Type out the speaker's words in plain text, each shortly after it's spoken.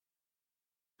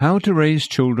How to Raise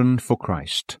Children for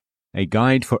Christ, a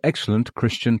Guide for Excellent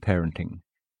Christian Parenting.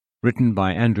 Written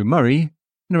by Andrew Murray,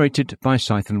 narrated by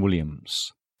Scythan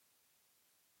Williams.